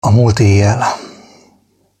múlt éjjel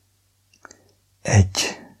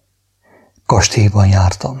egy kastélyban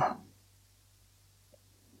jártam.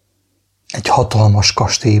 Egy hatalmas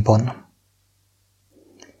kastélyban,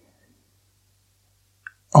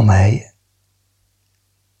 amely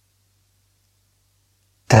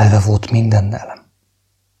telve volt mindennel,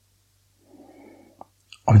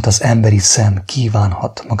 amit az emberi szem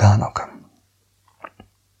kívánhat magának.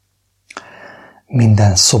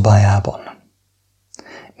 Minden szobájában,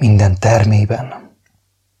 minden termében,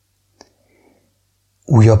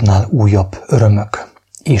 újabbnál újabb örömök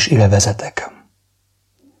és élvezetek.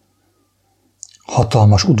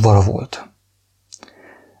 Hatalmas udvara volt,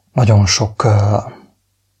 nagyon sok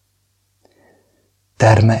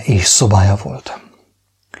terme és szobája volt,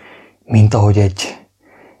 mint ahogy egy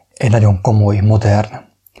nagyon komoly, modern,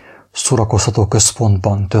 szórakoztató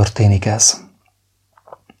központban történik ez,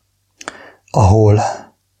 ahol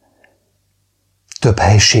több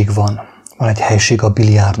helység van. Van egy helység a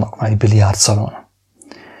biliárdnak, van egy biliárdszalon,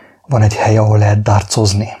 van egy hely, ahol lehet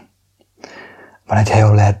dárcozni, van egy hely,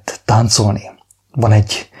 ahol lehet táncolni, van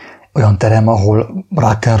egy olyan terem, ahol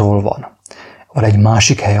rock and roll van egy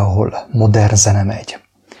másik hely, ahol modern zene megy,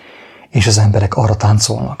 és az emberek arra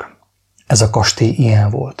táncolnak. Ez a kastély ilyen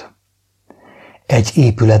volt. Egy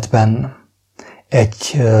épületben,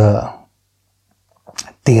 egy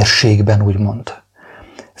térségben úgymond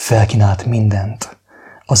felkínált mindent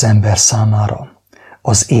az ember számára,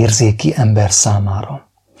 az érzéki ember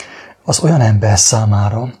számára, az olyan ember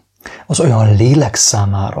számára, az olyan lélek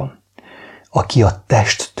számára, aki a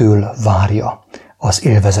testtől várja az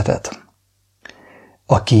élvezetet,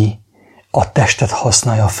 aki a testet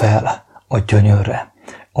használja fel a gyönyörre,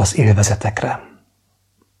 az élvezetekre.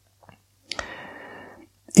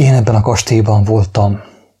 Én ebben a kastélyban voltam,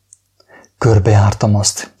 körbejártam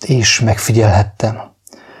azt, és megfigyelhettem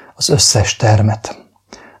az összes termet,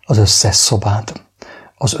 az összes szobát,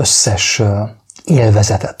 az összes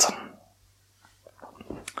élvezetet.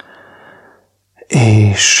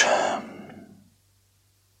 És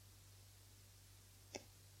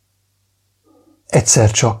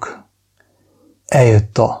egyszer csak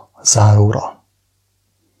eljött a záróra.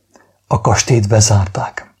 A kastélyt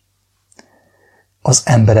bezárták. Az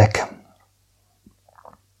emberek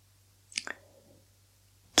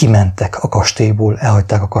kimentek a kastélyból,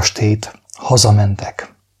 elhagyták a kastélyt,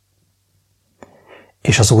 hazamentek.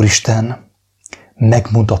 És az Úristen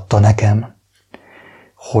megmutatta nekem,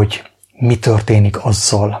 hogy mi történik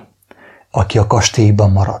azzal, aki a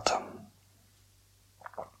kastélyban marad.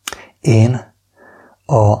 Én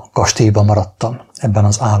a kastélyban maradtam ebben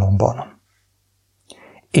az álomban,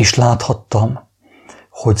 és láthattam,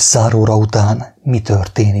 hogy záróra után mi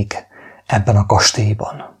történik ebben a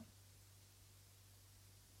kastélyban.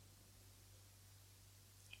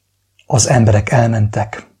 Az emberek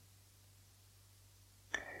elmentek,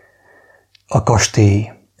 a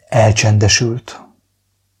kastély elcsendesült,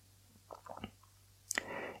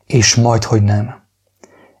 és majdhogy nem,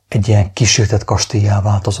 egy ilyen kísértett kastéllyá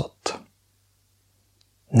változott.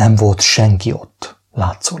 Nem volt senki ott,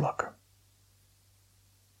 látszólag.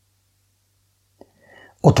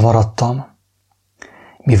 Ott maradtam,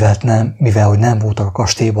 mivel hogy nem voltak a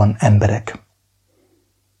kastélyban emberek.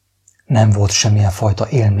 Nem volt semmilyen fajta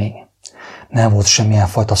élmény, nem volt semmilyen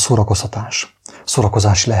fajta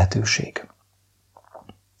szórakozási lehetőség.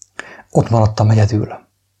 Ott maradtam egyedül,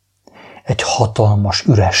 egy hatalmas,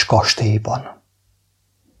 üres kastélyban.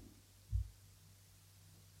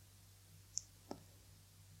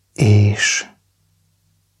 És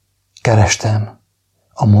kerestem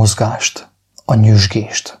a mozgást, a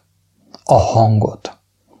nyüzsgést, a hangot,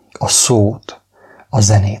 a szót, a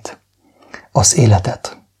zenét, az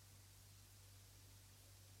életet.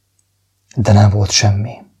 De nem volt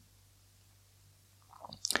semmi.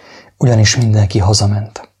 Ugyanis mindenki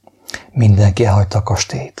hazament, mindenki elhagyta a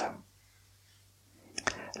kastélyt.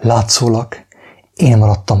 Látszólag én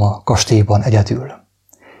maradtam a kastélyban egyedül,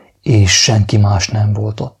 és senki más nem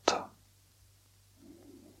volt ott.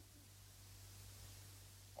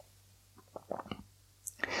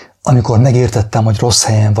 Amikor megértettem, hogy rossz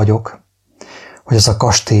helyen vagyok, hogy az a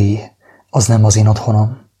kastély, az nem az én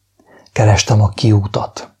otthonom, kerestem a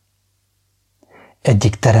kiútat.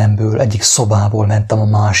 Egyik teremből, egyik szobából mentem a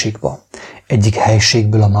másikba, egyik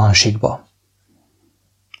helységből a másikba,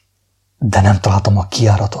 de nem találtam a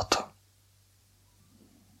kijáratot.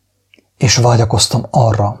 És vágyakoztam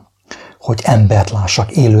arra, hogy embert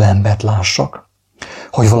lássak, élő embert lássak,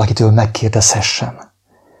 hogy valakitől megkérdezhessem,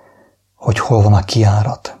 hogy hol van a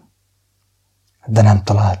kijárat, de nem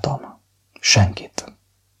találtam senkit.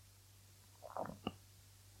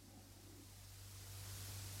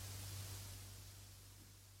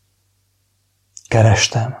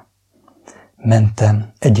 kerestem,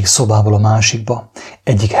 mentem egyik szobából a másikba,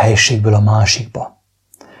 egyik helyiségből a másikba.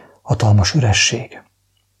 Hatalmas üresség.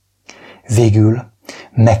 Végül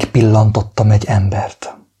megpillantottam egy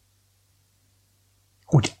embert.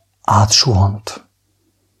 Úgy átsuhant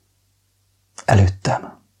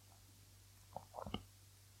előttem.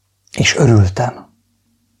 És örültem.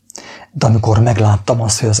 De amikor megláttam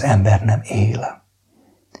azt, hogy az ember nem él,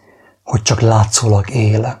 hogy csak látszólag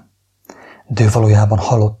él, de ő valójában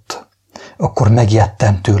halott, akkor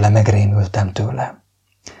megijedtem tőle, megrémültem tőle.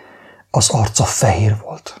 Az arca fehér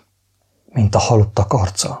volt, mint a halottak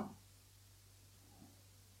arca.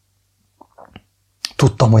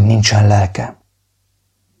 Tudtam, hogy nincsen lelke,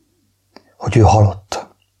 hogy ő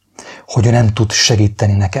halott, hogy ő nem tud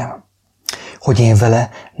segíteni nekem, hogy én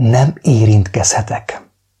vele nem érintkezhetek.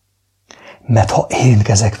 Mert ha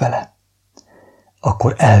érintkezek vele,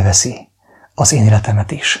 akkor elveszi az én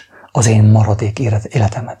életemet is, az én maradék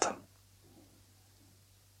életemet.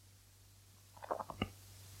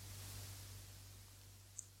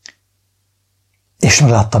 És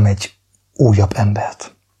megláttam egy újabb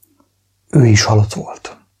embert. Ő is halott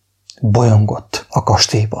volt. Bolyongott a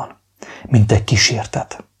kastélyban, mint egy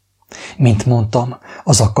kísértet. Mint mondtam,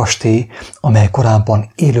 az a kastély, amely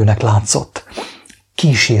korábban élőnek látszott,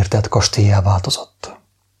 kísértett kastélyá változott.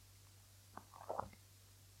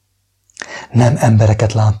 Nem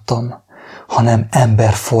embereket láttam, hanem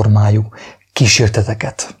emberformájú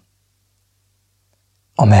kísérteteket,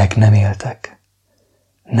 amelyek nem éltek.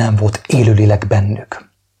 Nem volt élőlélek bennük.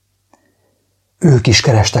 Ők is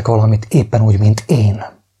kerestek valamit éppen úgy, mint én.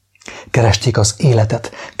 Keresték az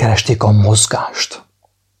életet, keresték a mozgást.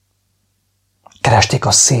 Keresték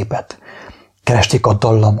a szépet, keresték a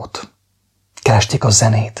dallamot, keresték a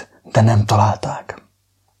zenét, de nem találták.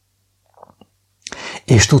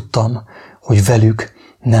 És tudtam, hogy velük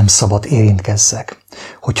nem szabad érintkezzek.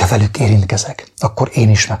 Hogyha velük érintkezek, akkor én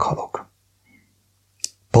is meghalok.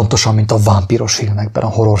 Pontosan, mint a vámpíros filmekben, a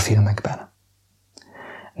horrorfilmekben.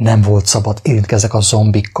 Nem volt szabad érintkezzek a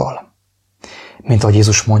zombikkal. Mint ahogy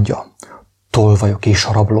Jézus mondja, tolvajok és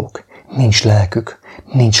rablók, nincs lelkük,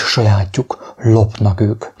 nincs sajátjuk, lopnak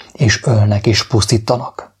ők, és ölnek és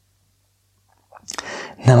pusztítanak.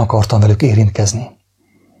 Nem akartam velük érintkezni,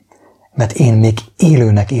 mert én még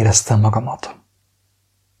élőnek éreztem magamat.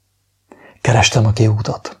 Kerestem a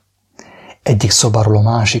kiutat. Egyik szobáról a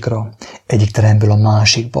másikra, egyik teremből a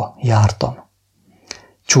másikba jártam.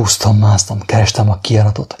 Csúsztam, másztam, kerestem a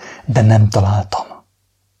kijáratot, de nem találtam.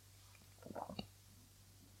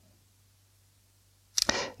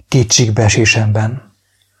 Kétségbeesésemben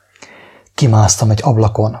kimásztam egy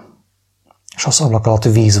ablakon, és az ablak alatt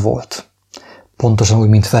víz volt, pontosan úgy,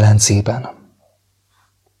 mint Velencében.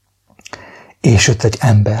 És jött egy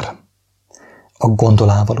ember, a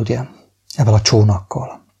gondolával, ugye, ebben a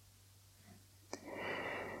csónakkal.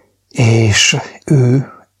 És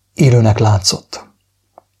ő élőnek látszott.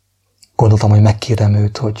 Gondoltam, hogy megkérem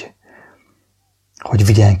őt, hogy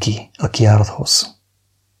vigyen ki a kijárathoz.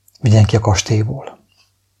 Vigyen ki a kastélyból,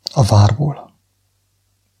 a várból.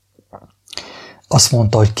 Azt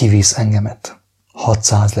mondta, hogy kivisz engemet.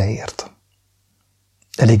 600 leért.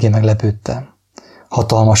 Eléggé meglepődtem.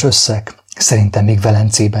 Hatalmas összeg, szerintem még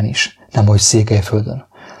Velencében is, nem hogy Székelyföldön,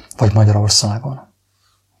 vagy Magyarországon.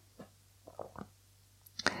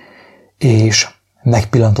 És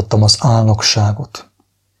megpillantottam az álnokságot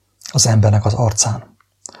az embernek az arcán.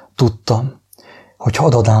 Tudtam, hogy ha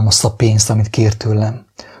adnám azt a pénzt, amit kér tőlem,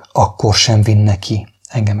 akkor sem vinne ki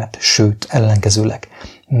engemet, sőt, ellenkezőleg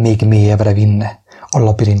még mélyebbre vinne a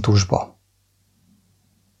labirintusba.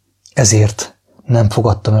 Ezért nem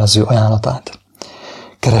fogadtam el az ő ajánlatát.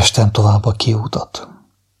 Kerestem tovább a kiútat.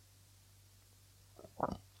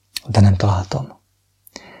 De nem találtam.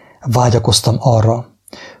 Vágyakoztam arra,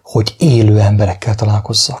 hogy élő emberekkel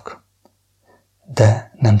találkozzak.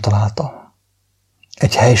 De nem találtam.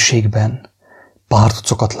 Egy helységben pár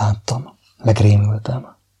tucokat láttam,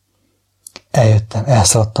 megrémültem. Eljöttem,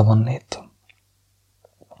 elszaladtam onnét.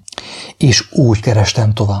 És úgy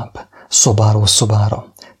kerestem tovább, szobáról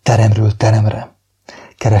szobára, teremről teremre.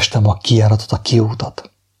 Kerestem a kijáratot, a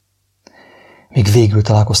kiútat. Míg végül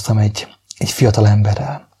találkoztam egy fiatal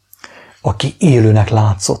emberrel, aki élőnek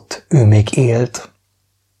látszott, ő még élt,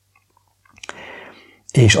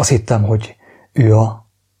 és azt hittem, hogy ő a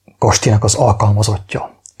kastélynak az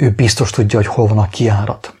alkalmazottja. Ő biztos tudja, hogy hol van a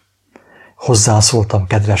kijárat. Hozzászóltam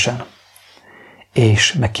kedvesen,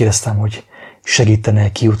 és megkérdeztem, hogy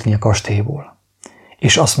segítene kijutni a kastélyból.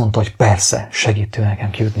 És azt mondta, hogy persze, segítő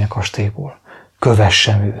nekem kijutni a kastélyból.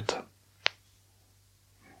 Kövessem őt.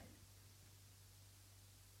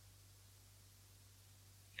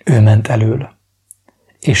 Ő ment elől,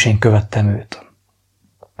 és én követtem őt.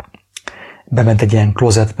 Bement egy ilyen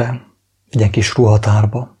klozetbe, egy ilyen kis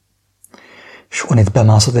ruhatárba, és onnit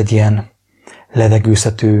bemászott egy ilyen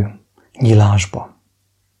levegőztető nyílásba.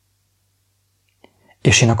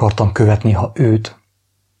 És én akartam követni őt,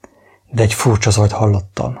 de egy furcsa zajt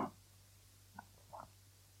hallottam.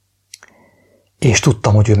 És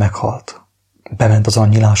tudtam, hogy ő meghalt. Bement azon a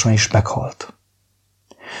nyíláson, és meghalt.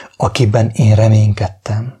 Akiben én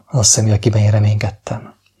reménykedtem, az a személy, akiben én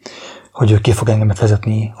reménykedtem, hogy ő ki fog engemet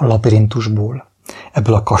vezetni a labirintusból,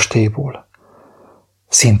 ebből a kastélyból,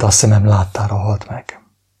 szinte a szemem láttára halt meg.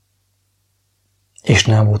 És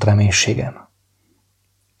nem volt reménységem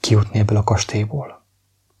kijutni ebből a kastélyból.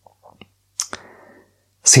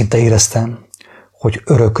 Szinte éreztem, hogy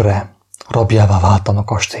örökre rabjává váltam a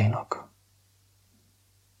kastélynak.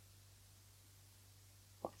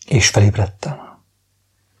 És felébredtem.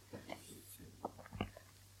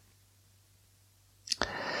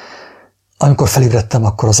 Amikor felébredtem,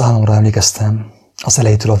 akkor az álomra emlékeztem, az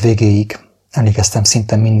elejétől a végéig emlékeztem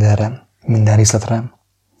szinte mindenre, minden részletre,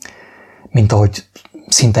 mint ahogy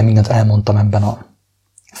szinte mindent elmondtam ebben a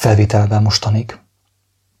felvételben mostanig.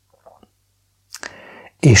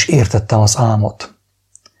 És értettem az álmot,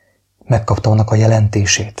 megkaptam annak a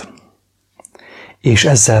jelentését, és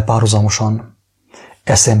ezzel párhuzamosan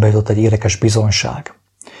eszembe jutott egy érdekes bizonyság,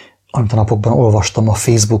 amit a napokban olvastam a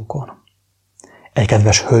Facebookon, egy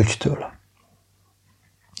kedves hölgytől,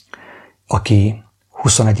 aki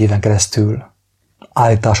 21 éven keresztül,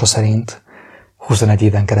 állítása szerint 21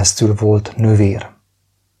 éven keresztül volt nővér,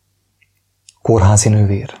 kórházi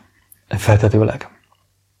nővér, feltetőleg.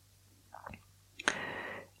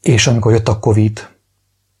 És amikor jött a Covid,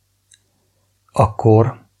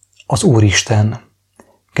 akkor az Úristen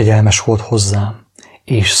kegyelmes volt hozzám,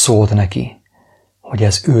 és szólt neki, hogy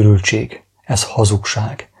ez őrültség, ez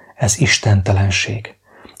hazugság, ez istentelenség,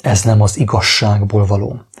 ez nem az igazságból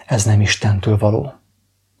való, ez nem Istentől való.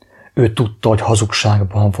 Ő tudta, hogy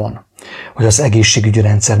hazugságban van, hogy az egészségügyi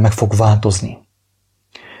rendszer meg fog változni.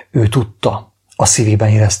 Ő tudta, a szívében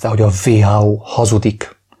érezte, hogy a WHO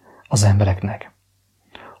hazudik az embereknek.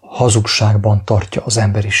 Hazugságban tartja az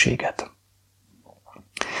emberiséget.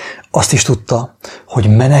 Azt is tudta,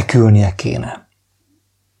 hogy menekülnie kéne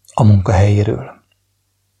a munkahelyéről.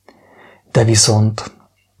 De viszont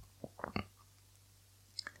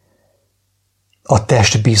a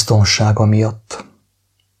test biztonsága miatt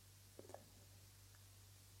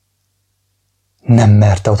nem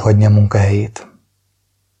merte otthagyni a munkahelyét.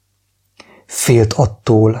 Félt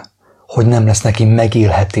attól, hogy nem lesz neki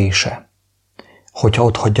megélhetése, hogyha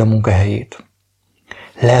otthagyja a munkahelyét.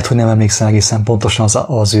 Lehet, hogy nem emlékszem egészen pontosan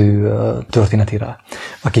az ő történetére.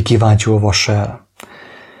 Aki kíváncsi, olvassa el.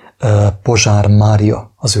 Pozsár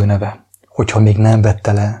Mária az ő neve. Hogyha még nem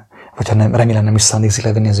vette le, vagy ha nem, remélem nem is szándékszik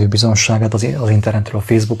levenni az ő bizonságát az internetről, a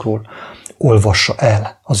Facebookról, olvassa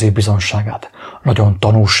el az ő bizonságát. Nagyon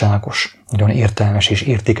tanulságos, nagyon értelmes és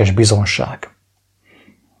értékes bizonság.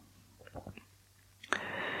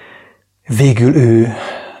 Végül ő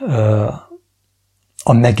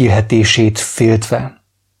a megélhetését féltve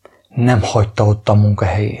nem hagyta ott a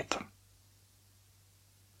munkahelyét.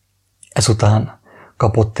 Ezután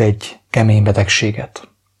kapott egy kemény betegséget.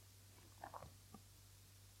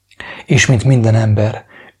 És mint minden ember,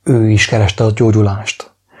 ő is kereste a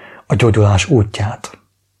gyógyulást, a gyógyulás útját.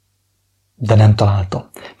 De nem találta.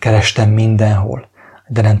 Kereste mindenhol,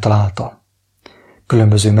 de nem találta.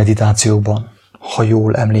 Különböző meditációkban, ha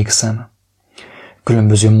jól emlékszem,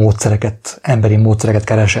 különböző módszereket, emberi módszereket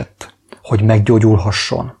keresett, hogy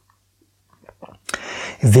meggyógyulhasson.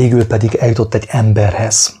 Végül pedig eljutott egy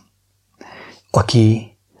emberhez,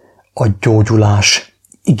 aki a gyógyulás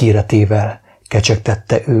ígéretével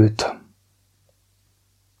kecsegtette őt.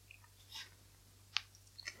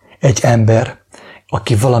 Egy ember,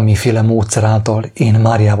 aki valamiféle módszer által, én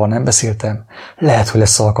Máriával nem beszéltem, lehet, hogy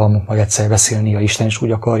lesz alkalmunk majd egyszer beszélni, ha Isten is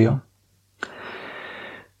úgy akarja.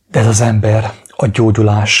 De ez az ember a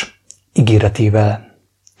gyógyulás ígéretével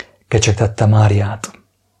kecsegtette Máriát.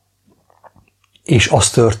 És az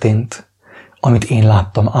történt, amit én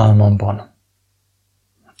láttam álmomban.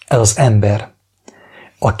 Ez az ember,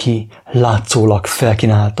 aki látszólag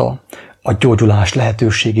felkínálta a gyógyulás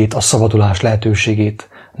lehetőségét, a szabadulás lehetőségét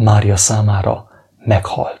Mária számára,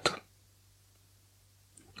 meghalt.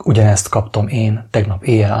 Ugyanezt kaptam én tegnap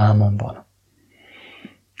éjjel álmomban.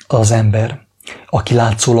 Az ember, aki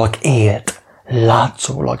látszólag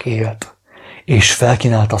élt, és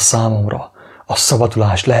felkínálta számomra a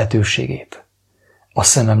szabadulás lehetőségét, a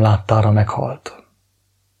szemem láttára meghalt.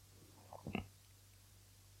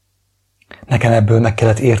 Nekem ebből meg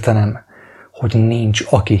kellett értenem, hogy nincs,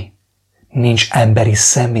 aki nincs emberi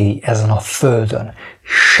személy ezen a földön,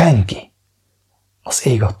 senki az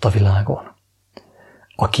ég adta világon,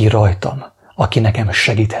 aki rajtam, aki nekem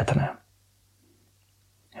segíthetne.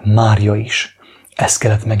 Mária is ezt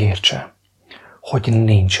kellett megértse, hogy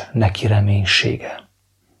nincs neki reménysége.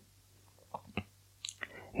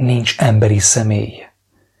 Nincs emberi személy,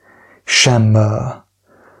 sem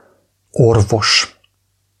orvos,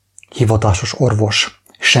 hivatásos orvos,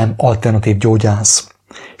 sem alternatív gyógyász,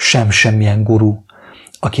 sem semmilyen guru,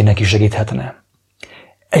 aki neki segíthetne.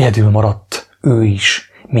 Egyedül maradt ő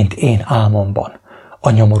is, mint én álmomban, a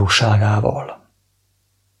nyomorúságával,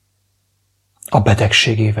 a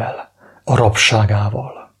betegségével, a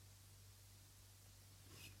rabságával.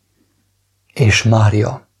 És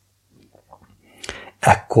Mária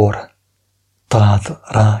ekkor talált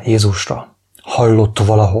rá Jézusra, hallott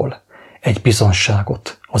valahol egy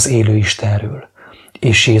bizonságot az élő Istenről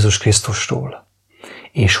és Jézus Krisztusról,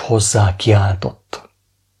 és hozzá kiáltott,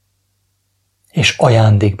 és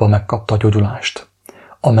ajándékba megkapta a gyógyulást,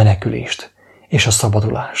 a menekülést és a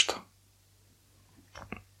szabadulást.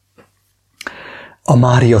 A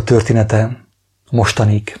Mária története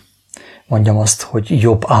mostanig, mondjam azt, hogy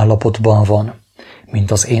jobb állapotban van,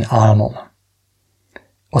 mint az én álmom.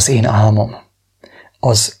 Az én álmom,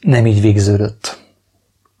 az nem így végződött.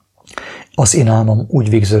 Az én álmom úgy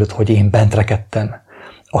végződött, hogy én bent rekedtem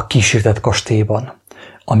a kísértett kastélyban,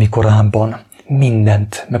 ami korábban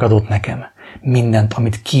mindent megadott nekem, mindent,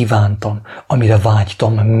 amit kívántam, amire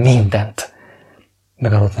vágytam, mindent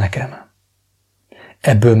megadott nekem.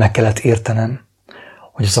 Ebből meg kellett értenem,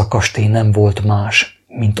 hogy ez a kastély nem volt más,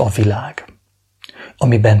 mint a világ,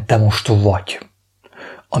 amiben te most vagy,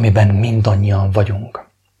 amiben mindannyian vagyunk,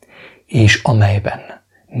 és amelyben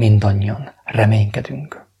mindannyian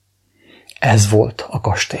reménykedünk. Ez volt a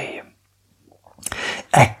kastély.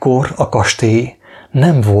 Ekkor a kastély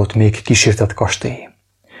nem volt még kísértett kastély,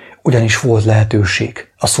 ugyanis volt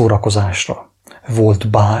lehetőség a szórakozásra. Volt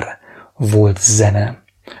bár, volt zene,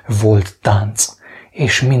 volt tánc,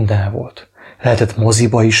 és minden volt. Lehetett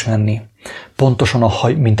moziba is menni,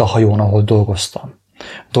 pontosan mint a hajón, ahol dolgoztam.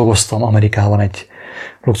 Dolgoztam Amerikában egy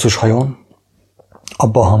luxushajón, a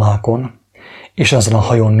Bahamákon, és ezen a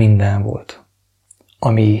hajón minden volt,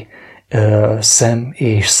 ami szem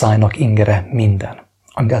és szájnak ingere, minden,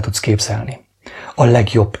 amit el tudsz képzelni. A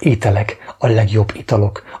legjobb ételek, a legjobb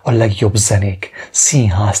italok, a legjobb zenék,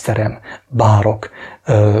 színházterem, bárok,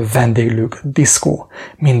 vendéglők, diszkó,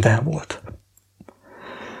 minden volt.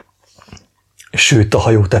 Sőt, a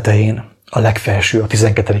hajó tetején, a legfelső, a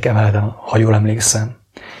 12. emeleten, ha jól emlékszem,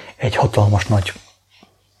 egy hatalmas nagy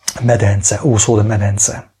medence, úszódó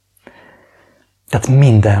medence. Tehát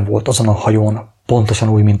minden volt azon a hajón, pontosan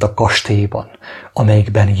úgy, mint a kastélyban,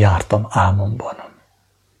 amelyikben jártam álmomban.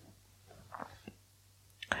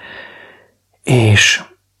 És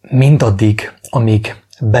mindaddig, amíg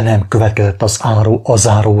be nem következett a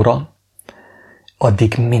záróra,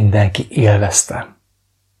 addig mindenki élvezte.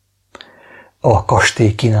 A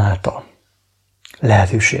kastély kínálta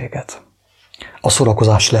lehetőségeket, a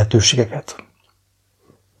szórakozás lehetőségeket.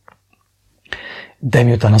 De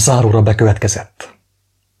miután a záróra bekövetkezett,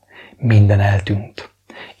 minden eltűnt,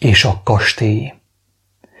 és a kastély,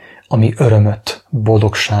 ami örömöt,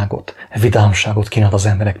 boldogságot, vidámságot kínált az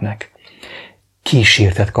embereknek,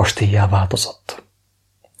 kísértett kastélyá változott.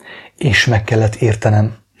 És meg kellett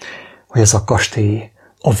értenem, hogy ez a kastély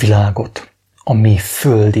a világot, a mi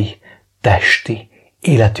földi, testi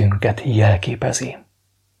életünket jelképezi.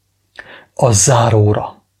 A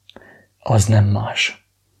záróra az nem más,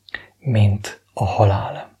 mint a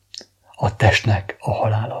halál, a testnek a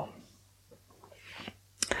halála.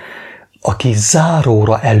 Aki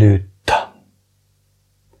záróra előtt,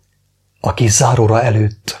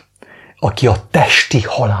 aki a testi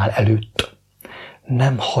halál előtt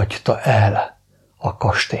nem hagyta el a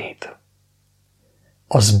kastélyt,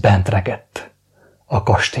 az bent rekedt a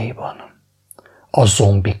kastélyban, a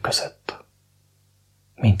zombik között,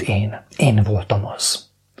 mint én. Én voltam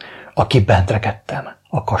az, aki bent rekedtem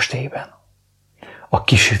a kastélyben, a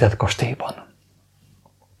kísértett kastélyban.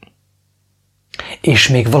 És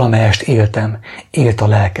még valamelyest élt a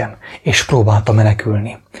lelkem, és próbáltam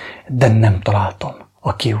menekülni, de nem találtam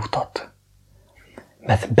a kiutat,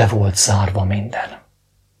 mert be volt zárva minden.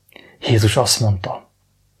 Jézus azt mondta,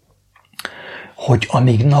 hogy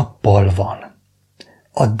amíg nappal van,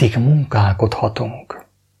 addig munkálkodhatunk,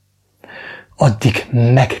 addig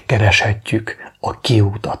megkereshetjük a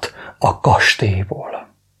kiutat a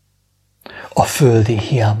kastélyból, a földi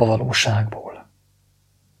hiába valóságból.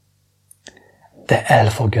 De el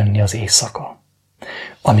fog jönni az éjszaka,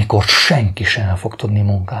 amikor senki sem fog tudni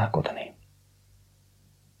munkálkodni.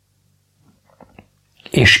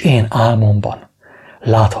 És én álmomban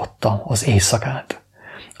láthattam az éjszakát,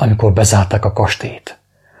 amikor bezárták a kastélyt,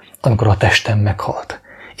 amikor a testem meghalt,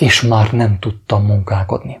 és már nem tudtam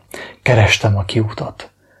munkálkodni. Kerestem a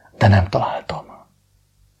kiutat, de nem találtam.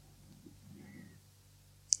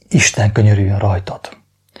 Isten könyörüljön rajtad,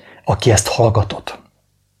 aki ezt hallgatod,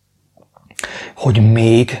 hogy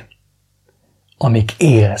még, amíg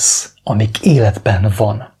élsz, amíg életben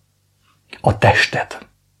van a tested,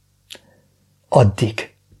 addig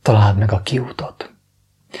találd meg a kiutat.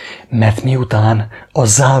 Mert miután a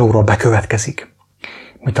záróra bekövetkezik,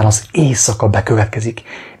 miután az éjszaka bekövetkezik,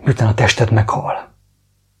 miután a tested meghal,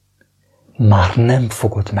 már nem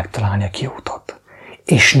fogod megtalálni a kiutat,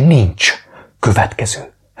 és nincs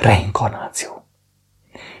következő reinkarnáció.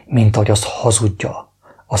 Mint ahogy azt hazudja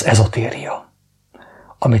az ezotéria,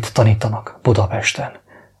 amit tanítanak Budapesten,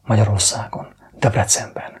 Magyarországon,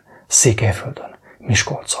 Debrecenben, Székelyföldön,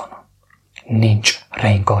 Miskolcon. Nincs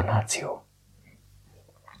reinkarnáció.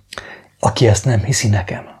 Aki ezt nem hiszi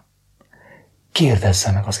nekem,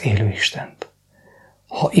 kérdezze meg az élő Istent.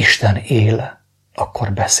 Ha Isten él,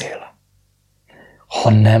 akkor beszél. Ha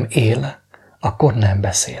nem él, akkor nem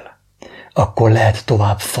beszél. Akkor lehet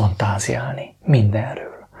tovább fantáziálni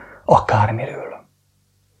mindenről, akármiről.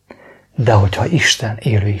 De hogyha Isten,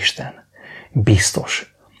 élő Isten,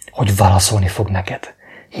 biztos, hogy válaszolni fog neked,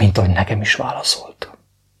 mint ahogy nekem is válaszolt.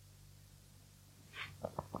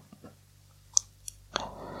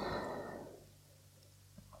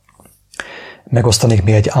 Megosztanék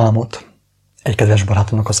még egy álmot, egy kedves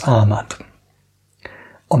barátomnak az álmát,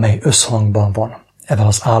 amely összhangban van ezzel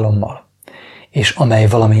az álommal, és amely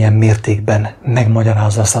valamilyen mértékben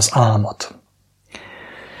megmagyarázza ezt az álmot.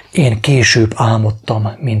 Én később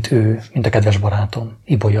álmodtam, mint ő, mint a kedves barátom,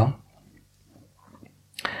 Ibolya,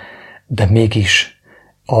 de mégis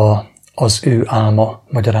az ő álma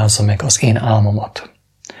magyarázza meg az én álmomat,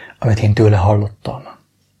 amit én tőle hallottam.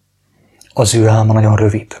 Az ő álma nagyon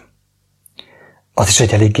rövid. Az is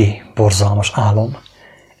egy eléggé borzalmas álom,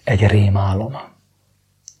 egy rémálom.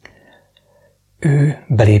 Ő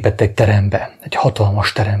belépett egy terembe, egy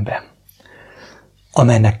hatalmas terembe,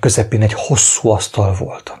 amelynek közepén egy hosszú asztal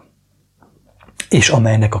volt, és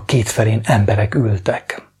amelynek a két felén emberek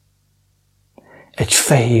ültek. Egy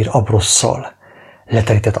fehér abrosszal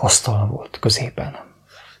leterített asztal volt középen.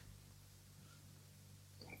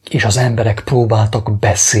 És az emberek próbáltak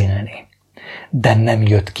beszélni, de nem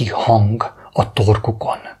jött ki hang a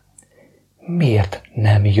torkukon. Miért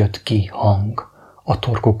nem jött ki hang a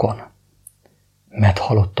torkukon? Mert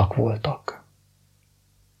halottak voltak.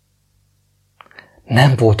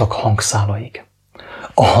 Nem voltak hangszálaik.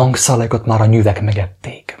 A hangszálaikat már a nyüvek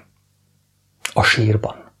megették. A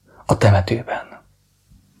sírban, a temetőben.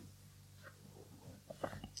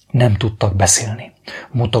 Nem tudtak beszélni,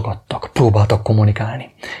 mutogattak, próbáltak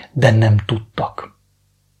kommunikálni, de nem tudtak.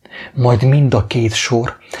 Majd mind a két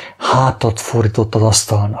sor hátat fordított az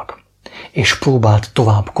asztalnak, és próbált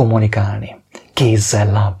tovább kommunikálni,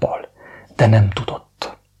 kézzel, lábbal, de nem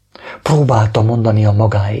tudott. Próbálta mondani a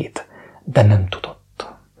magáét, de nem tudott.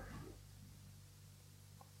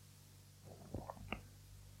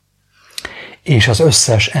 És az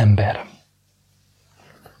összes ember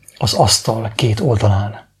az asztal két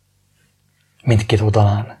oldalán, mindkét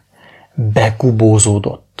oldalán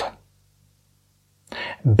begubózódott,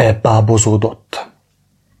 bebábozódott,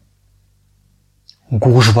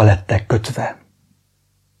 gúzsba lettek kötve,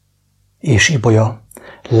 és Ibolya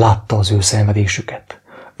látta az ő szenvedésüket,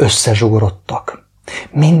 összezsugorodtak.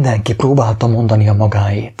 Mindenki próbálta mondani a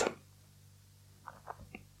magáét,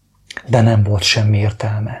 de nem volt semmi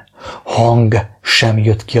értelme. Hang sem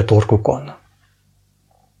jött ki a torkukon.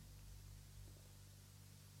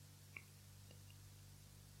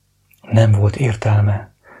 Nem volt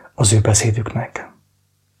értelme az ő beszédüknek.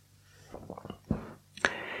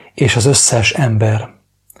 És az összes ember,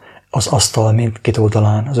 az asztal mindkét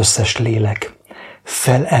oldalán, az összes lélek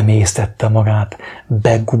felemésztette magát,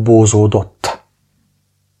 begubózódott,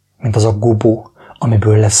 mint az a gubó,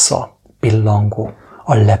 amiből lesz a pillangó,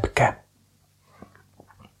 a lepke.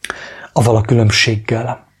 Avval a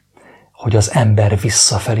különbséggel, hogy az ember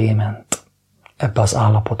visszafelé ment ebbe az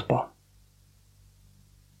állapotba.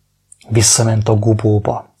 Visszament a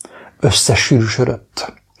gubóba,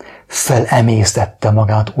 összesűrűsödött, felemésztette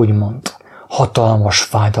magát, úgymond, hatalmas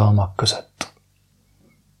fájdalmak között.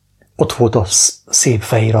 Ott volt a szép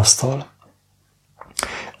fehér asztal,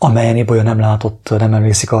 amelyen Ibolya nem látott, nem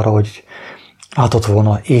emlékszik arra, hogy látott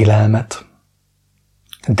volna élelmet,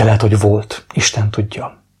 de lehet, hogy volt, Isten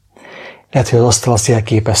tudja. Lehet, hogy az asztal azt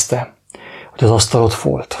jelképezte, hogy az asztal ott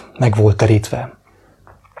volt, meg volt terítve.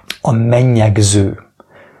 A mennyegző,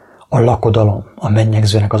 a lakodalom a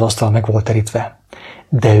mennyegzőnek az asztala meg volt terítve,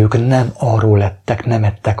 de ők nem arról lettek, nem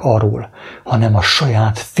ettek arról, hanem a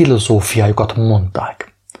saját filozófiájukat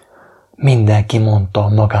mondták. Mindenki mondta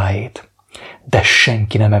magáét, de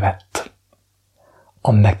senki nem evett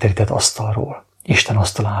a megterített asztalról, Isten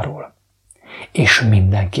asztaláról, és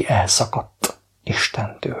mindenki elszakadt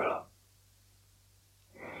Istentől.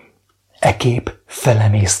 E kép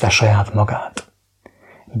felemészte saját magát,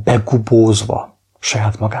 begubózva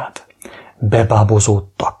saját magát,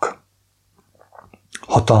 bebábozódtak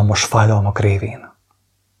hatalmas fájdalmak révén.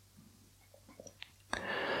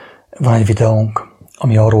 Van egy videónk,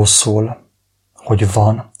 ami arról szól, hogy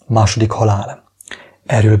van második halál.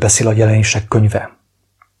 Erről beszél a Jelenések könyve.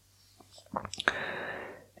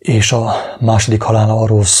 És a második halál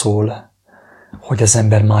arról szól, hogy az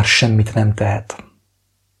ember már semmit nem tehet.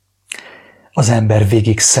 Az ember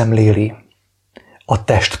végig szemléli a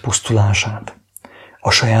test pusztulását,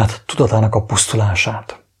 a saját tudatának a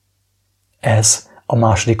pusztulását. Ez a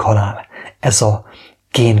második halál, ez a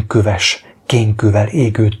kénkővel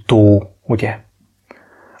égő tó, ugye?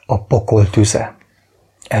 A pokol tüze.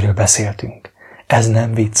 Erről beszéltünk. Ez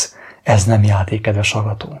nem vicc, ez nem játék, kedves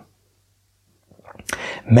hallgató.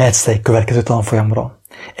 Mehetsz egy következő tanfolyamra,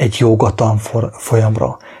 egy jóga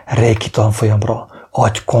tanfolyamra, reiki tanfolyamra,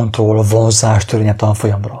 agykontroll, vonzástörvénye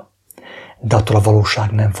tanfolyamra, de attól a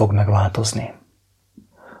valóság nem fog megváltozni.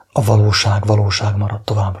 A valóság marad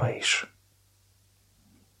továbbra is.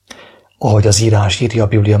 Ahogy az írás írja, a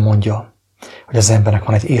Biblia mondja, hogy az embernek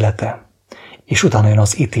van egy élete, és utána jön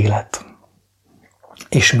az ítélet,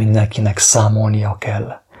 és mindenkinek számolnia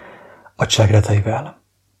kell a cselekedeteivel,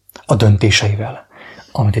 a döntéseivel,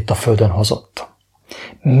 amit itt a földön hozott.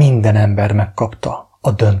 Minden ember megkapta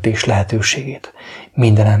a döntés lehetőségét.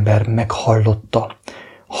 Minden ember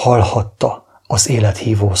hallhatta az élet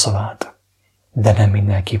hívó szavát, de nem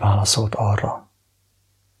mindenki válaszolt arra.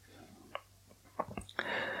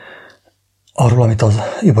 Arról, amit az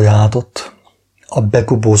Ibolya látott, a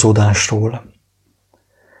begubózódásról,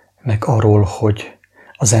 meg arról, hogy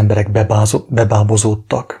az emberek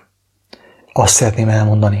bebábozódtak, azt szeretném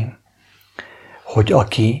elmondani, hogy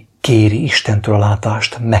aki kéri Istentől a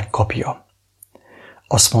látást, megkapja.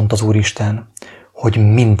 Azt mondta az Úristen,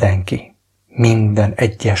 hogy mindenki, minden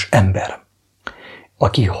egyes ember,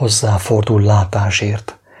 aki hozzáfordul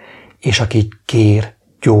látásért, és aki kér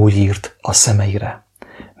gyógyírt a szemeire,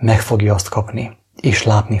 meg fogja azt kapni, és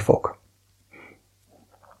látni fog.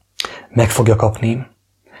 Meg fogja kapni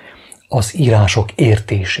az írások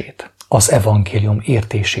értését, az evangélium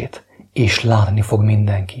értését, és látni fog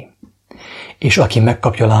mindenki. És aki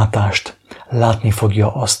megkapja látást, látni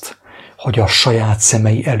fogja azt, hogy a saját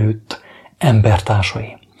szemei előtt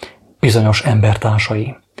embertársai, bizonyos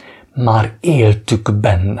embertársai már éltük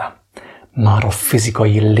benne, már a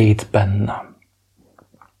fizikai létben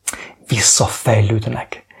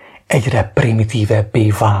visszafejlődnek, egyre primitívebbé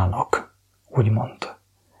válnak, úgymond.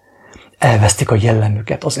 Elvesztik a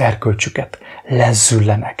jellemüket, az erkölcsüket,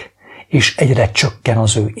 lezüllenek, és egyre csökken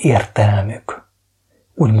az ő értelmük,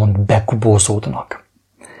 úgymond bekubózódnak.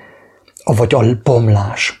 Avagy a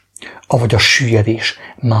bomlás, avagy a süllyedés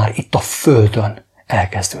már itt a földön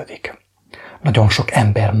elkezdődik. Nagyon sok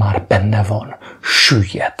ember már benne van,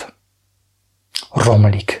 süllyed,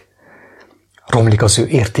 romlik az ő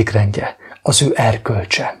értékrendje, az ő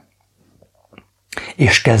erkölcse,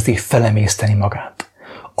 és kezdi felemészteni magát.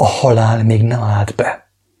 A halál még nem állt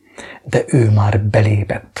be, de ő már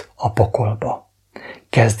belépett a pokolba.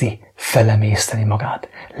 Kezdi felemészteni magát,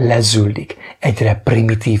 lezüllik, egyre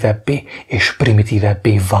primitívebbé és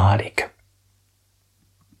primitívebbé válik.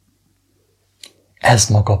 Ez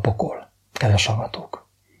maga a pokol, kedves hallgatók.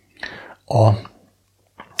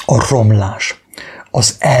 A romlás,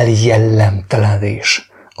 az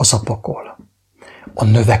eljellemtelenedés, az a pokol. A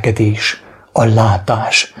növekedés, a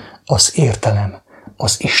látás, az értelem,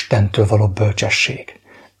 az Istentől való bölcsesség.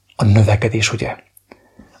 A növekedés, ugye?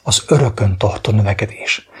 Az örökön tartó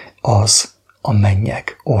növekedés, az a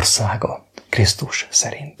mennyek országa Krisztus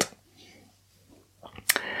szerint.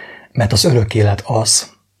 Mert az örök élet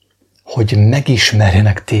az, hogy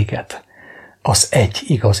megismerjenek téged, az egy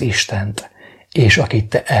igaz Istent, és akit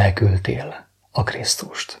te elküldtél, a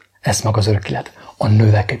Krisztust. Ez maga az örök élet, a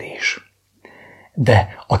növekedés.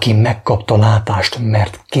 De aki megkapta látást,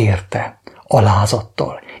 mert kérte,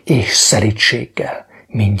 alázattal és szelídséggel,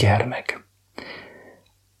 mint gyermek,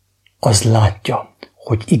 az látja,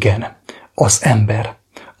 hogy igen, az ember,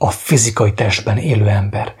 a fizikai testben élő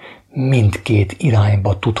ember mindkét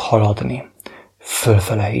irányba tud haladni,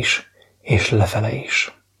 fölfele is és lefele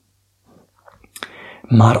is.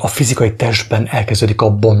 Már a fizikai testben elkezdődik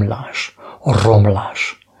a bomlás, a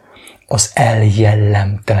romlás, az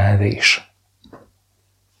eljellemtelenedés,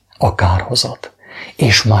 a kárhozat,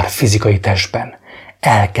 és már fizikai testben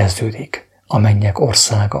elkezdődik a mennyek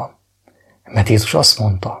országa. Mert Jézus azt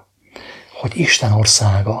mondta, hogy Isten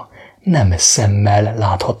országa nem szemmel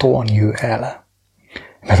láthatóan jő el,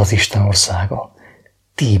 mert az Isten országa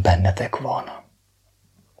ti bennetek van.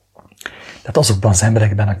 Tehát azokban az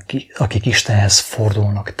emberekben, akik Istenhez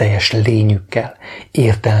fordulnak teljes lényükkel,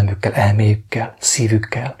 értelmükkel, elméjükkel,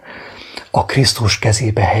 szívükkel, a Krisztus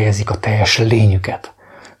kezébe helyezik a teljes lényüket,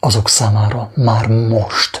 azok számára már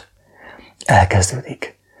most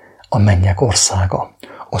elkezdődik a mennyek országa,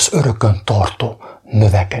 az örökön tartó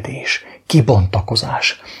növekedés,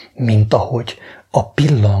 kibontakozás, mint ahogy a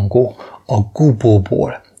pillangó a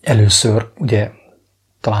gubóból először, ugye,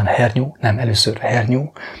 talán először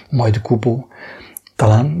hernyó, majd gubó,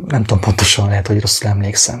 talán, nem tudom pontosan, lehet, hogy rosszul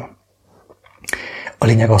emlékszem. A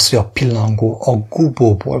lényeg az, hogy a pillangó a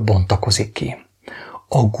gubóból bontakozik ki.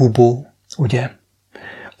 A gubó, ugye,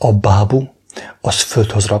 a bábú, az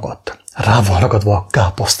földhöz ragadt. Rá van ragadva a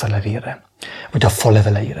káposzta levélre, vagy a fa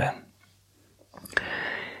leveleire.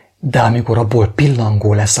 De amikor abból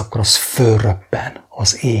pillangó lesz, akkor az fölröppen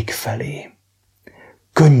az ég felé.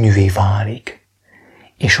 Könnyűvé válik,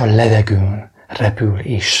 és a levegőn repül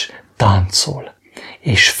és táncol,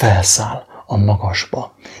 és felszáll a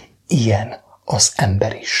magasba. Ilyen az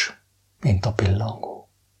ember is, mint a pillangó.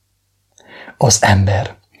 Az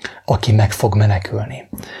ember, aki meg fog menekülni.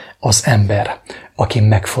 Az ember, aki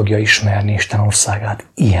meg fogja ismerni Isten országát,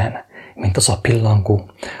 ilyen, mint az a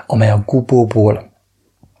pillangó, amely a gubóból,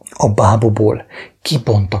 a bábúból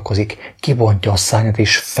kibontakozik, kibontja a szárnyat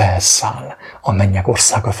és felszáll a mennyek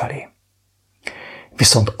országa felé.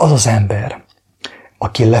 Viszont az az ember,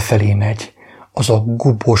 aki lefelé megy, az a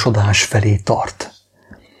gubósodás felé tart.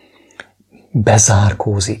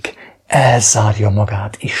 Bezárkózik, elzárja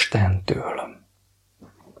magát Istentől.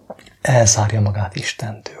 Elzárja magát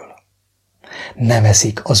Istentől. Nem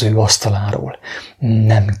eszik az ő asztaláról,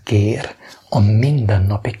 nem kér a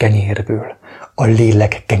mindennapi kenyérből, a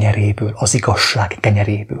lélek kenyeréből, az igazság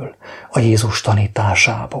kenyeréből, a Jézus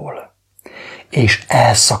tanításából. És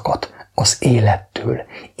elszakad az élettől,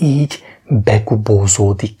 így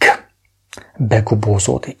begubózódik.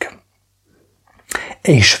 Begubózódik.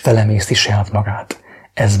 És felemészti saját magát.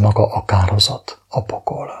 Ez maga a kárhozat, a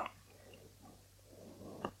pokol.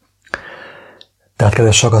 Tehát,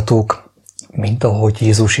 kedves hallgatók, mint ahogy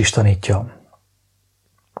Jézus is tanítja,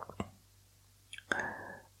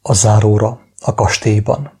 a záróra, a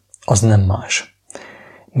kastélyban, az nem más,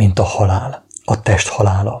 mint a halál, a test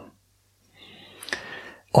halála.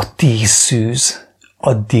 A 10 szűz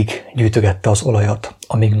addig gyűjtögette az olajat,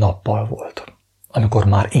 amíg nappal volt. Amikor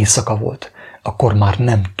már éjszaka volt, akkor már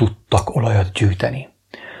nem tudtak olajat gyűjteni.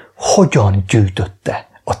 Hogyan gyűjtötte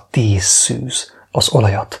a 10 szűz az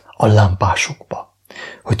olajat a lámpásukba,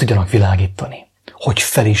 hogy tudjanak világítani, hogy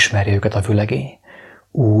felismerje őket a vőlegény,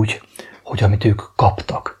 úgy, hogy amit ők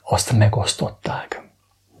kaptak, azt megosztották.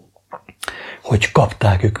 Hogy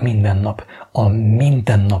kapták ők minden nap a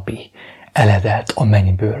mindennapi eledelt a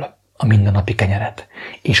mennyből, a mindennapi kenyeret,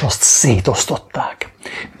 és azt szétosztották.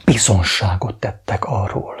 Bizonságot tettek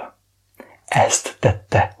arról. Ezt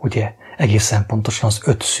tette, ugye, egészen pontosan az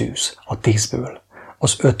 5 szűz a 10-ből,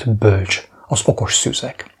 az 5 bölcs, az okos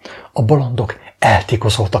szűzek. A bolondok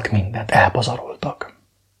eltikozoltak mindent, elpazaroltak.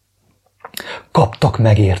 Kaptak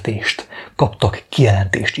megértést, kaptak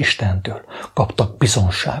kijelentést Istentől, kaptak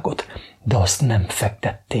bizonságot, de azt nem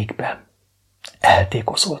fektették be.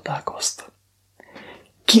 Eltékozolták azt.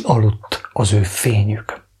 Kialudt az ő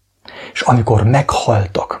fényük, és amikor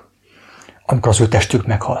meghaltak, amikor az ő testük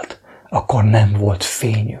meghalt, akkor nem volt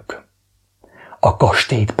fényük. A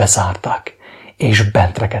kastélyt bezárták, és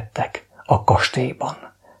bent rekedtek a kastélyban,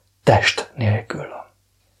 test nélkül.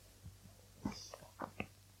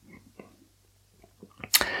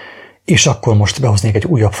 És akkor most behoznék egy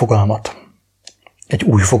újabb fogalmat, egy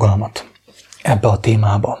új fogalmat ebbe a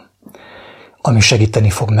témába, ami segíteni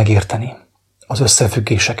fog megérteni az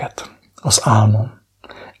összefüggéseket, az álmom,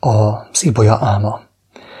 az ibolya álma,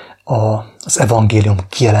 az evangélium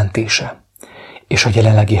kijelentése és a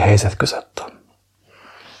jelenlegi helyzet között.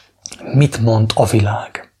 Mit mond a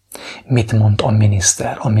világ? Mit mond a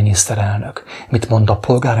miniszter, a miniszterelnök? Mit mond a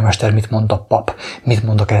polgármester, mit mond a pap? Mit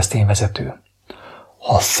mond a keresztény vezető?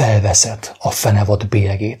 Ha felveszed a fenevad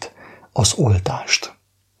bélyegét, az oltást,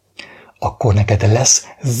 akkor neked lesz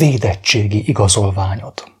védettségi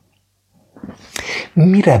igazolványod.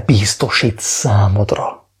 Mire biztosít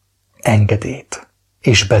számodra engedélyt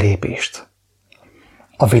és belépést?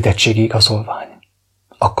 A védettségi igazolvány.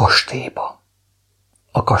 A kastélyba.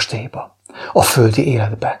 A kastélyba. A földi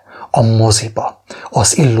életbe. a moziba,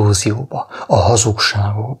 az illúzióba, a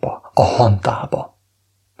hazugságokba, a hantába,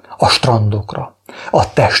 a strandokra,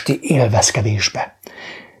 a testi élvezkedésbe.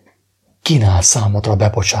 Kínál számodra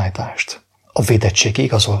bebocsájtást, a védettségi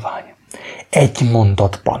igazolvány. Egy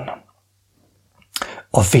mondatban.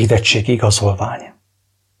 A védettségi igazolvány.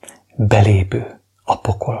 Belépő a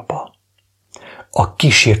pokolba, a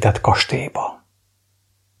kísértett kastélyba.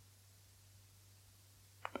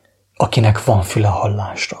 Akinek van füle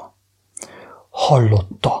hallásra,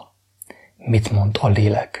 hallotta, mit mond a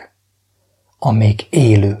lélek, a még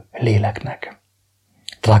élő léleknek.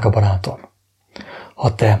 Drága barátom,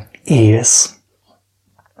 ha te élsz,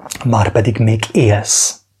 már pedig még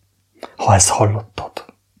élsz, ha ezt hallottad,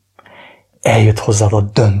 eljött hozzád a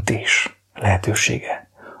döntés lehetősége.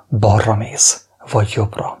 Balra mész, vagy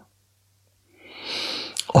jobbra.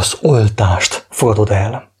 Az oltást fogadod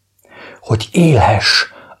el, hogy élhess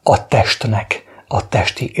a testnek, a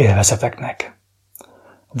testi élvezeteknek.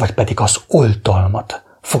 Vagy pedig az oltalmat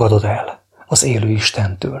fogadod el az élő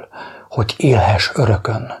Istentől, hogy élhess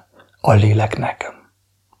örökön a léleknek.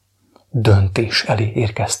 Döntés elé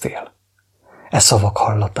érkeztél. E szavak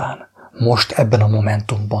hallatán most ebben a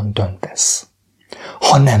momentumban döntesz.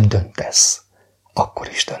 Ha nem döntesz, akkor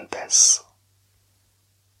is döntesz.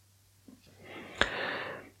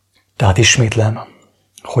 Tehát ismétlem,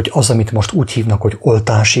 hogy az, amit most úgy hívnak, hogy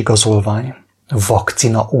oltási igazolvány,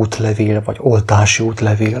 vakcina útlevél, vagy oltási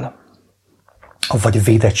útlevél, vagy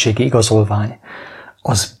védettségi igazolvány,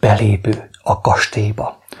 az belépő a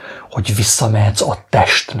kastélyba, hogy visszamehetsz a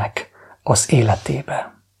testnek az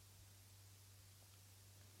életébe.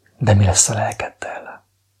 De mi lesz a lelkeddel?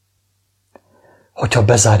 Hogyha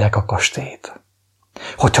bezárják a kastélyt,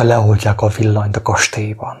 hogyha leoldják a villanyt a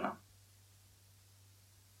kastélyban,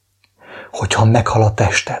 hogyha meghal a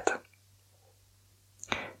tested,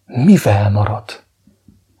 mivel marad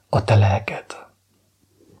a te lelked?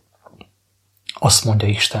 Azt mondja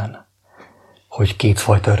Isten, hogy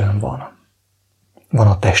kétfajta öröm van. Van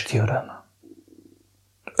a testi öröm.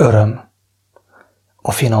 Öröm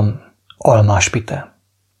a finom almás pite.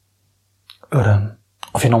 Öröm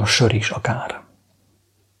a finom sör is akár.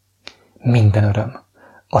 Minden öröm,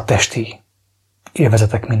 a testi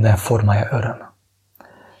élvezetek minden formája öröm.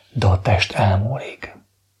 De a test elmúlik.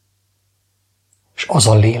 És az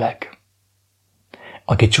a lélek,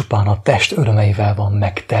 aki csupán a test örömeivel van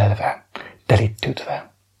megtelve,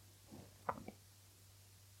 telítődve,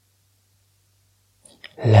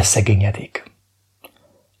 leszegényedik,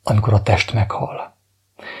 amikor a test meghal.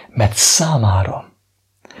 Mert számára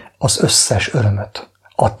az összes örömöt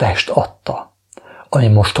a test adta, ami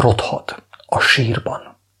most rothat a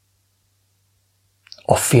sírban.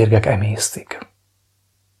 A férgek emésztik.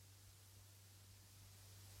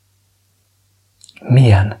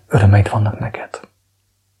 Milyen örömeid vannak neked?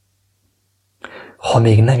 Ha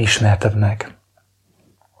még nem ismerted meg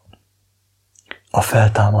a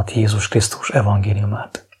feltámadt Jézus Krisztus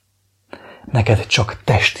evangéliumát, neked csak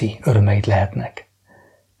testi örömeid lehetnek,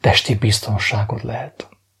 testi biztonságod lehet.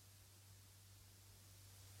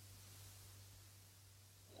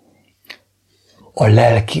 A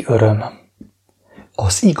lelki öröm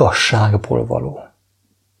az igazságból való,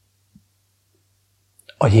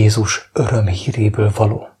 a Jézus örömhíréből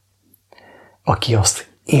való, aki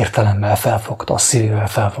azt értelemmel felfogta, a szívével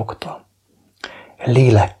felfogta,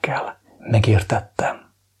 lélekkel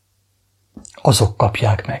megértette. Azok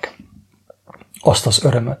kapják meg azt az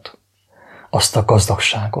örömöt, azt a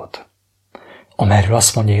gazdagságot, amelyről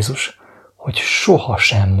azt mondja Jézus, hogy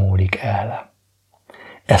sohasem múlik el.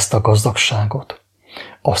 Ezt a gazdagságot,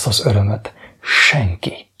 azt az örömöt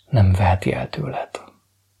senki nem veheti el tőled.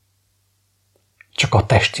 Csak a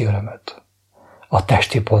testi örömöt, a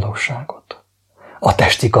testi boldogságot, a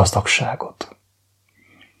testi gazdagságot,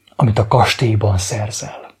 amit a kastélyban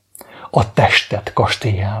szerzel, a tested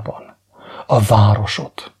kastélyában, a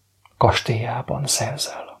városod kastélyában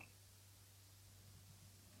szerzel.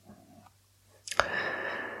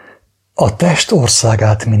 A test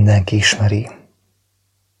országát mindenki ismeri.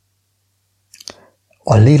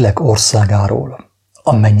 A lélek országáról,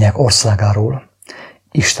 a mennyek országáról,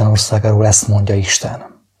 Isten országáról ezt mondja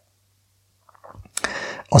Isten.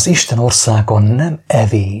 Az Isten országa nem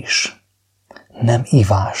evés, nem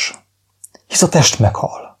ivás, hisz a test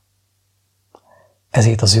meghal.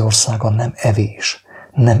 Ezért az ő országa nem evés,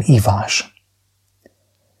 nem ivás,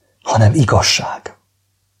 hanem igazság,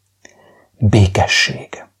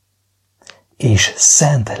 békesség és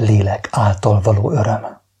szent lélek által való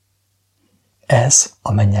öröm. Ez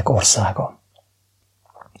a mennyek országa.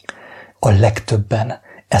 A legtöbben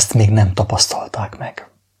ezt még nem tapasztalták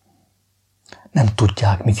meg. Nem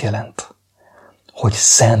tudják, mit jelent, hogy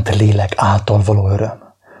szent lélek által való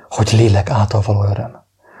öröm. Hogy lélek által való öröm.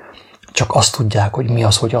 Csak azt tudják, hogy mi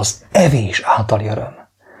az, hogy az evés általi öröm.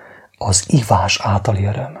 Az ivás általi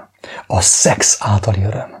öröm. A szex általi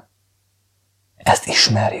öröm. Ezt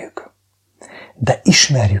ismerjük. De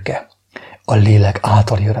ismerjük-e a lélek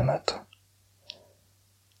általi örömöt?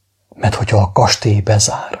 Mert hogyha a kastély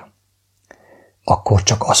bezár, akkor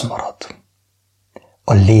csak az marad.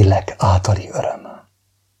 A lélek általi öröm.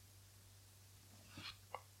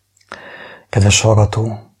 Kedves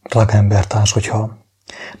hallgató, drága embertárs, hogyha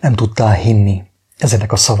nem tudtál hinni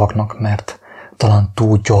ezeknek a szavaknak, mert talán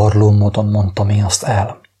túl gyarló módon mondtam én azt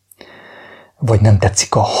el, vagy nem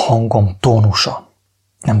tetszik a hangom tónusa,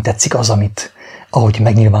 nem tetszik az, ahogy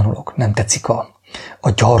megnyilvánulok, nem tetszik a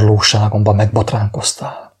gyarlóságomban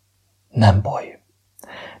megbotránkoztál. Nem baj.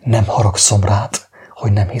 Nem haragszom rád,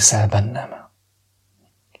 hogy nem hiszel bennem.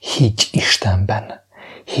 Higgy Istenben,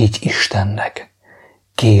 higgy Istennek,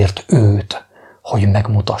 kérd őt, hogy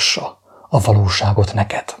megmutassa a valóságot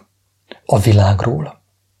neked, a világról,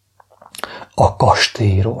 a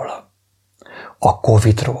kastélyról, a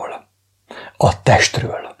Covidról, a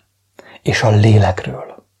testről és a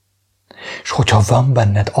lélekről. És hogyha van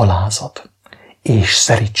benned alázat és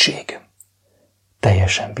szerítség,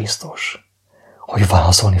 teljesen biztos, hogy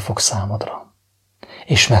válaszolni fog számodra,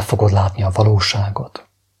 és meg fogod látni a valóságot,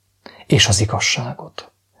 és az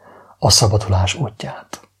igazságot, a szabadulás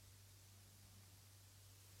útját.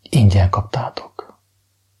 Ingyen kaptátok,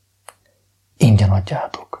 ingyen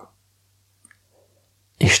adjátok.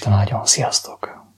 Isten áldjon, sziasztok!